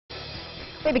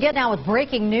We begin now with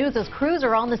breaking news as crews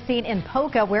are on the scene in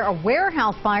Poca, where a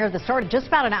warehouse fire that started just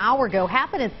about an hour ago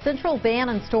happened at Central Van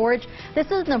and Storage. This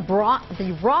is in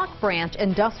the Rock Branch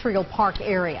Industrial Park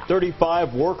area.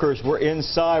 35 workers were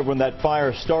inside when that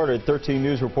fire started. 13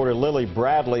 News reporter Lily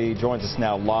Bradley joins us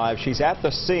now live. She's at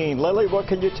the scene. Lily, what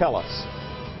can you tell us?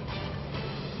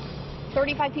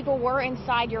 35 people were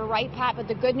inside, you're right, Pat, but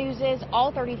the good news is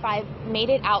all 35 made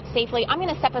it out safely. I'm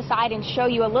going to step aside and show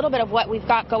you a little bit of what we've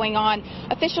got going on.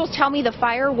 Officials tell me the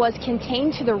fire was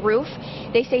contained to the roof.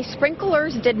 They say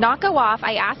sprinklers did not go off.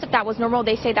 I asked if that was normal.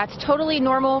 They say that's totally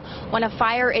normal when a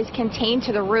fire is contained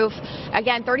to the roof.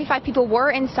 Again, 35 people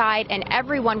were inside and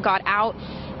everyone got out.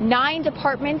 9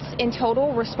 departments in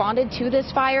total responded to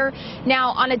this fire. Now,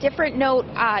 on a different note,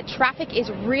 traffic is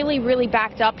really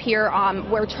backed up here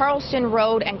where Charleston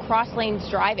Road and Cross Lanes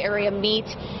Drive area meet.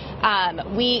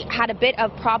 We had a bit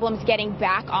of problems getting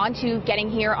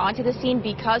here onto the scene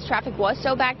because traffic was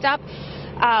so backed up.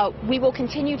 We will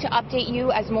continue to update you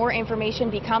as more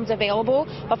information becomes available.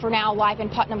 But for now, live in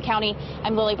Putnam County,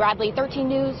 I'm Lily Bradley, 13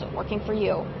 News, working for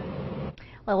you.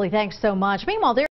 Lily, thanks so much. Meanwhile,